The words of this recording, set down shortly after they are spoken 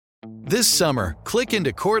This summer, click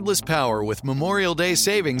into cordless power with Memorial Day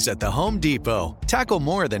savings at the Home Depot. Tackle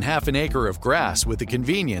more than half an acre of grass with the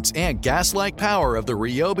convenience and gas-like power of the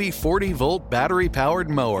Ryobi 40-volt battery-powered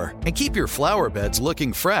mower. And keep your flower beds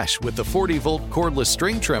looking fresh with the 40-volt cordless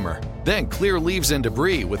string trimmer. Then clear leaves and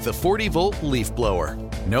debris with the 40-volt leaf blower.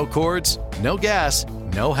 No cords, no gas,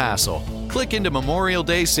 no hassle. Click into Memorial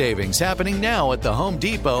Day savings happening now at the Home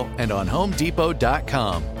Depot and on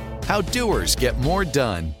HomeDepot.com. How doers get more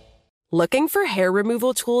done. Looking for hair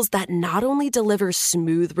removal tools that not only deliver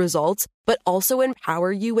smooth results, but also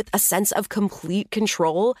empower you with a sense of complete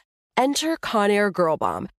control? Enter Conair Girl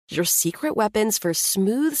Bomb, your secret weapons for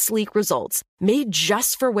smooth, sleek results, made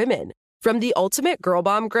just for women. From the ultimate Girl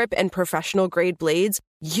Bomb grip and professional-grade blades,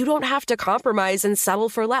 you don't have to compromise and settle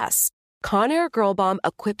for less. Conair Girl Bomb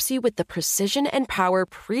equips you with the precision and power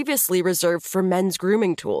previously reserved for men's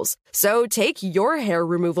grooming tools. So take your hair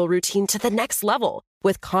removal routine to the next level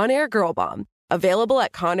with Conair Girl Bomb. Available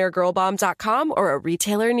at ConairGirlBomb.com or a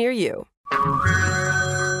retailer near you.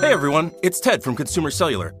 Hey everyone, it's Ted from Consumer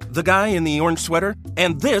Cellular, the guy in the orange sweater,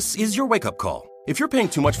 and this is your wake-up call. If you're paying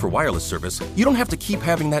too much for wireless service, you don't have to keep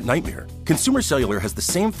having that nightmare. Consumer Cellular has the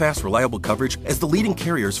same fast, reliable coverage as the leading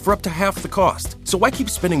carriers for up to half the cost. So why keep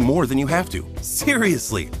spending more than you have to?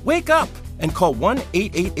 Seriously, wake up and call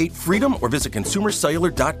 1-888-FREEDOM or visit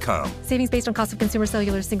consumercellular.com. Savings based on cost of Consumer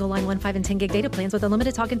Cellular single line 1, 5, and 10 gig data plans with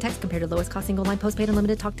unlimited talk and text compared to lowest cost single line postpaid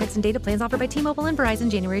unlimited talk, text, and data plans offered by T-Mobile and Verizon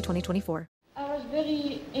January 2024. I was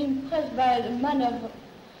very impressed by the manner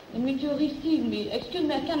in which you received me. Excuse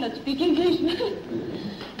me, I cannot speak English,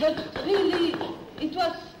 but really, it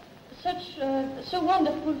was so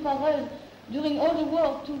wonderful for us during all the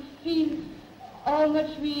war to feel how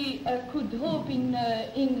much we could hope in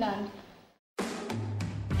England.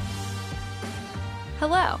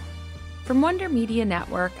 Hello. From Wonder Media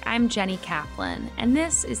Network, I'm Jenny Kaplan, and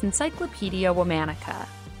this is Encyclopedia Womanica.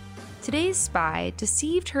 Today's spy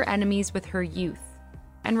deceived her enemies with her youth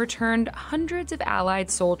and returned hundreds of Allied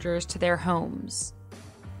soldiers to their homes.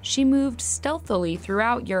 She moved stealthily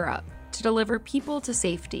throughout Europe to deliver people to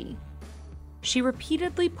safety. She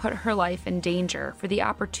repeatedly put her life in danger for the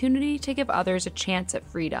opportunity to give others a chance at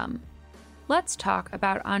freedom. Let's talk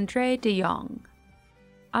about Andrée de Jong.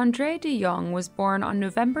 Andrée de Jong was born on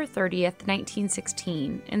November 30th,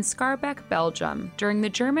 1916, in Schaerbeek, Belgium, during the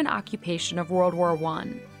German occupation of World War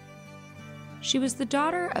I. She was the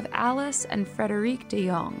daughter of Alice and Frédéric de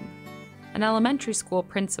Jong, an elementary school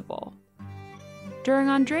principal. During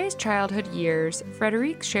Andrée's childhood years,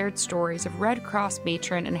 Frédéric shared stories of Red Cross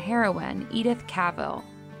matron and heroine Edith Cavell.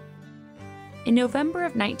 In November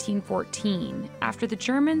of 1914, after the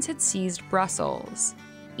Germans had seized Brussels,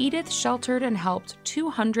 Edith sheltered and helped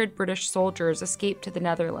 200 British soldiers escape to the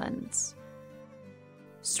Netherlands.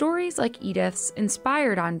 Stories like Edith's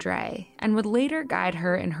inspired Andrée and would later guide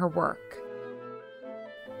her in her work.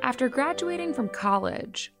 After graduating from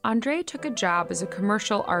college, Andrée took a job as a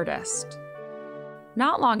commercial artist.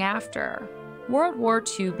 Not long after, World War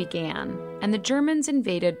II began, and the Germans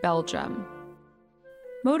invaded Belgium.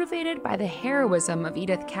 Motivated by the heroism of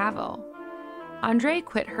Edith Cavell, Andrée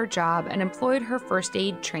quit her job and employed her first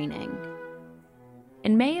aid training.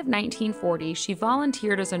 In May of 1940, she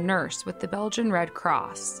volunteered as a nurse with the Belgian Red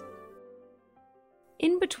Cross.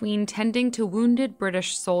 In between tending to wounded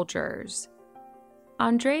British soldiers,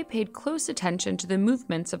 Andrée paid close attention to the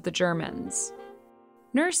movements of the Germans.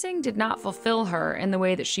 Nursing did not fulfill her in the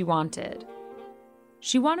way that she wanted.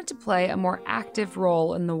 She wanted to play a more active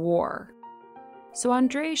role in the war. So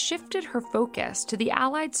Andrée shifted her focus to the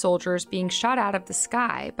Allied soldiers being shot out of the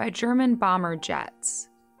sky by German bomber jets.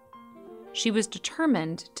 She was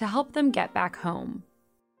determined to help them get back home.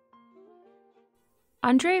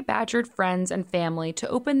 Andrée badgered friends and family to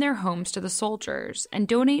open their homes to the soldiers and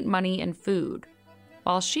donate money and food,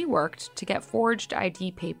 while she worked to get forged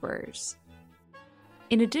ID papers.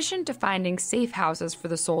 In addition to finding safe houses for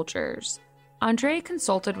the soldiers, Andrée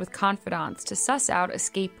consulted with confidants to suss out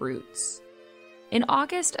escape routes. In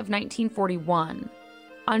August of 1941,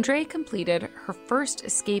 Andrée completed her first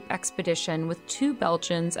escape expedition with 2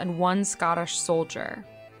 Belgians and 1 Scottish soldier.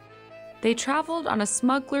 They traveled on a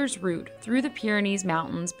smuggler's route through the Pyrenees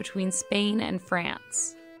Mountains between Spain and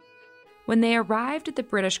France. When they arrived at the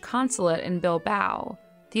British consulate in Bilbao,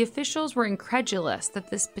 the officials were incredulous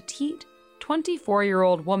that this petite,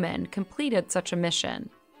 24-year-old woman completed such a mission.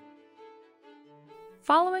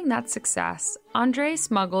 Following that success, Andrée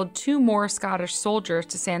smuggled 2 more Scottish soldiers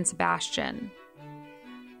to San Sebastian.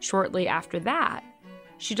 Shortly after that,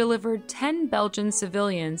 she delivered 10 Belgian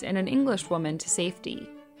civilians and an Englishwoman to safety.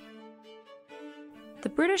 The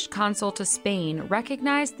British consul to Spain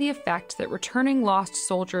recognized the effect that returning lost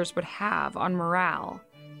soldiers would have on morale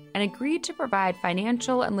and agreed to provide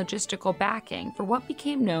financial and logistical backing for what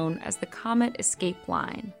became known as the Comet Escape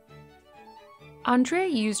Line.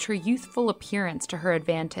 Andrée used her youthful appearance to her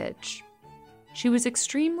advantage. She was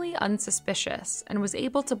extremely unsuspicious and was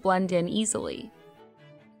able to blend in easily.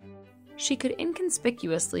 She could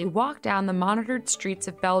inconspicuously walk down the monitored streets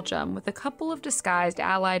of Belgium with a couple of disguised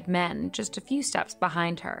Allied men just a few steps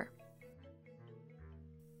behind her.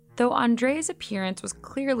 Though Andrée's appearance was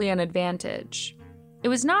clearly an advantage, it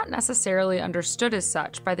was not necessarily understood as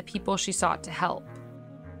such by the people she sought to help.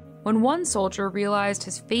 When one soldier realized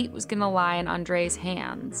his fate was going to lie in Andrée's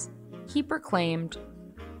hands, he proclaimed,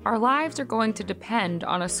 "Our lives are going to depend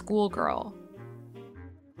on a schoolgirl."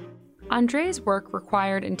 Andrée's work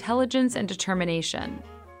required intelligence and determination.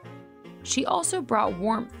 She also brought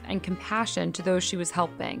warmth and compassion to those she was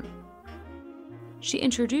helping. She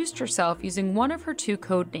introduced herself using one of her two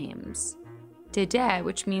code names, Dédé,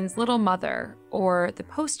 which means little mother, or the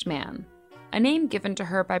postman, a name given to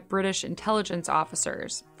her by British intelligence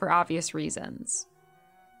officers for obvious reasons.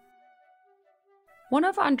 One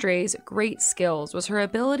of Andrée's great skills was her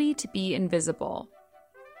ability to be invisible.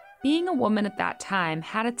 Being a woman at that time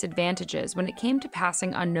had its advantages when it came to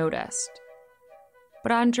passing unnoticed.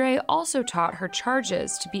 But Andrée also taught her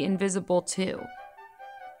charges to be invisible too.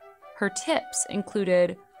 Her tips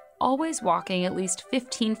included always walking at least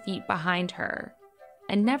 15 feet behind her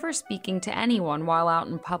and never speaking to anyone while out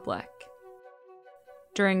in public.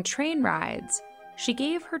 During train rides, she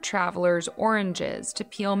gave her travelers oranges to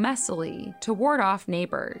peel messily to ward off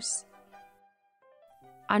neighbors.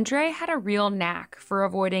 Andrée had a real knack for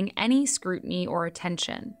avoiding any scrutiny or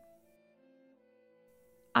attention.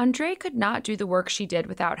 Andrée could not do the work she did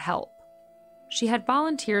without help. She had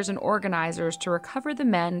volunteers and organizers to recover the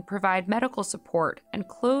men, provide medical support, and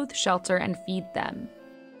clothe, shelter, and feed them.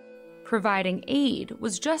 Providing aid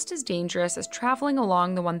was just as dangerous as traveling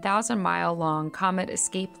along the 1,000-mile-long Comet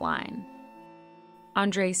Escape Line.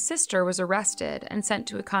 Andrée's sister was arrested and sent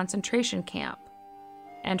to a concentration camp,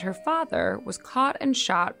 and her father was caught and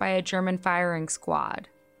shot by a German firing squad.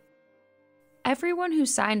 Everyone who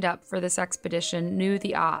signed up for this expedition knew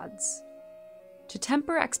the odds. To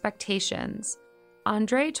temper expectations,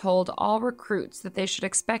 Andrée told all recruits that they should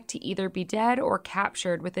expect to either be dead or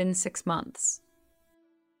captured within 6 months.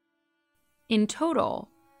 In total,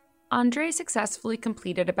 Andrée successfully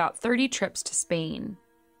completed about 30 trips to Spain.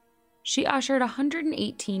 She ushered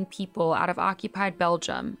 118 people out of occupied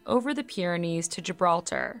Belgium over the Pyrenees to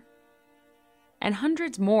Gibraltar, and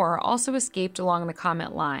hundreds more also escaped along the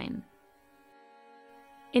Comet Line.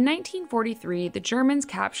 In 1943, the Germans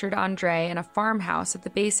captured Andrée in a farmhouse at the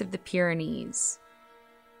base of the Pyrenees.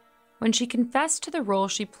 When she confessed to the role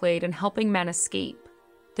she played in helping men escape,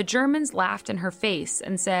 the Germans laughed in her face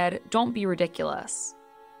and said, "Don't be ridiculous."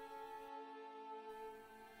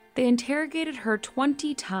 They interrogated her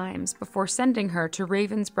 20 times before sending her to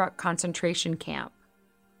Ravensbrück concentration camp.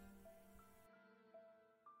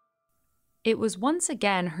 It was once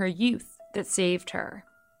again her youth that saved her.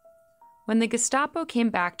 When the Gestapo came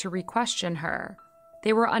back to re-question her,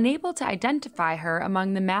 they were unable to identify her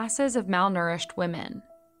among the masses of malnourished women.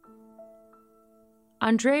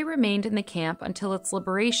 Andrée remained in the camp until its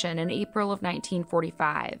liberation in April of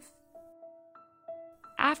 1945.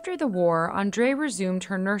 After the war, Andrée resumed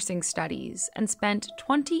her nursing studies and spent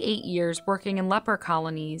 28 years working in leper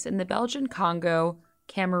colonies in the Belgian Congo,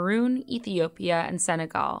 Cameroon, Ethiopia, and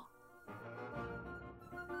Senegal.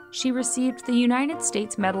 She received the United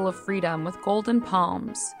States Medal of Freedom with Golden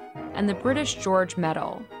Palms and the British George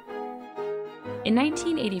Medal. In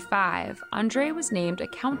 1985, Andrée was named a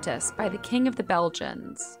Countess by the King of the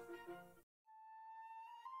Belgians.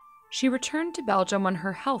 She returned to Belgium when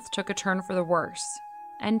her health took a turn for the worse,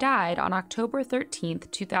 and died on October 13,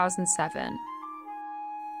 2007.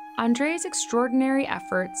 Andrée's extraordinary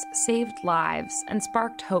efforts saved lives and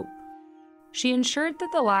sparked hope. She ensured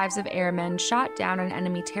that the lives of airmen shot down in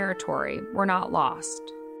enemy territory were not lost.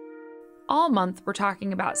 All month, we're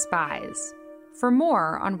talking about spies. For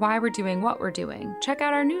more on why we're doing what we're doing, check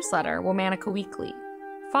out our newsletter, Womanica Weekly.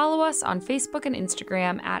 Follow us on Facebook and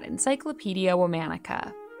Instagram at Encyclopedia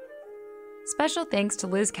Womanica. Special thanks to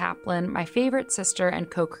Liz Kaplan, my favorite sister and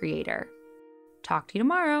co-creator. Talk to you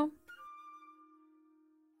tomorrow.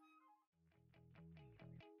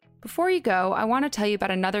 Before you go, I want to tell you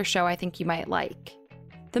about another show I think you might like.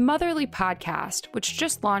 The Motherly Podcast, which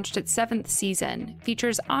just launched its 7th season,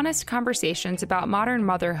 features honest conversations about modern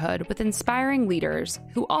motherhood with inspiring leaders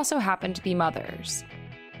who also happen to be mothers.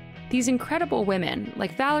 These incredible women,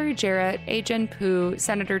 like Valerie Jarrett, Ajen Poo,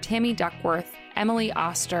 Senator Tammy Duckworth, Emily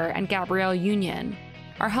Oster and Gabrielle Union,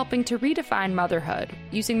 are helping to redefine motherhood,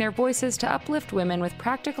 using their voices to uplift women with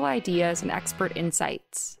practical ideas and expert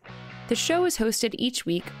insights. The show is hosted each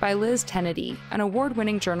week by Liz Tennedy, an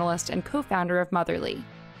award-winning journalist and co-founder of Motherly.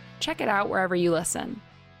 Check it out wherever you listen.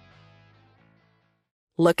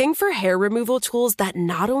 Looking for hair removal tools that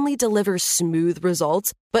not only deliver smooth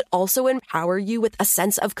results, but also empower you with a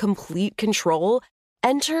sense of complete control?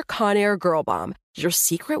 Enter Conair Girl Bomb, your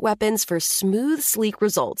secret weapons for smooth, sleek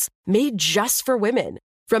results, made just for women.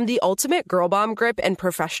 From the ultimate Girl Bomb grip and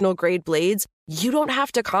professional-grade blades, you don't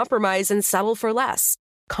have to compromise and settle for less.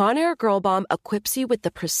 Conair Girl Bomb equips you with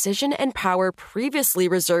the precision and power previously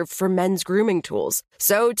reserved for men's grooming tools.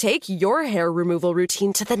 So take your hair removal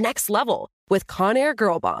routine to the next level with Conair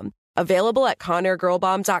Girl Bomb. Available at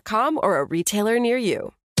ConairGirlBomb.com or a retailer near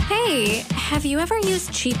you. Hey, have you ever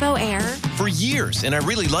used Cheapo Air? For years, and I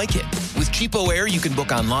really like it. With Cheapo Air, you can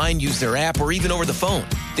book online, use their app, or even over the phone.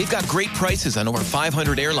 They've got great prices on over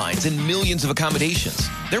 500 airlines and millions of accommodations.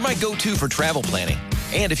 They're my go-to for travel planning.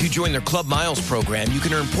 And if you join their Club Miles program, you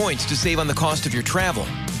can earn points to save on the cost of your travel.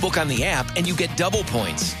 Book on the app, and you get double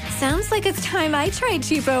points. Sounds like it's time I tried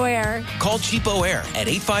Cheapo Air. Call Cheapo Air at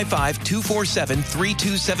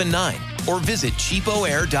 855-247-3279 or visit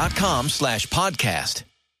cheapoair.com/podcast.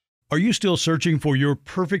 Are you still searching for your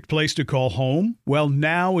perfect place to call home? Well,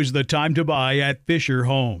 now is the time to buy at Fisher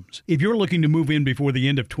Homes. If you're looking to move in before the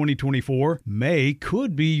end of 2024, May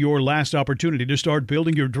could be your last opportunity to start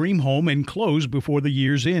building your dream home and close before the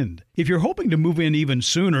year's end. If you're hoping to move in even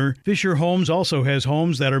sooner, Fisher Homes also has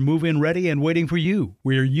homes that are move-in ready and waiting for you,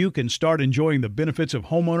 where you can start enjoying the benefits of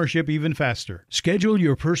homeownership even faster. Schedule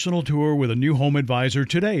your personal tour with a new home advisor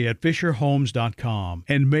today at FisherHomes.com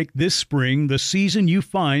and make this spring the season you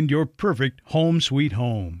find your perfect home sweet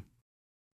home.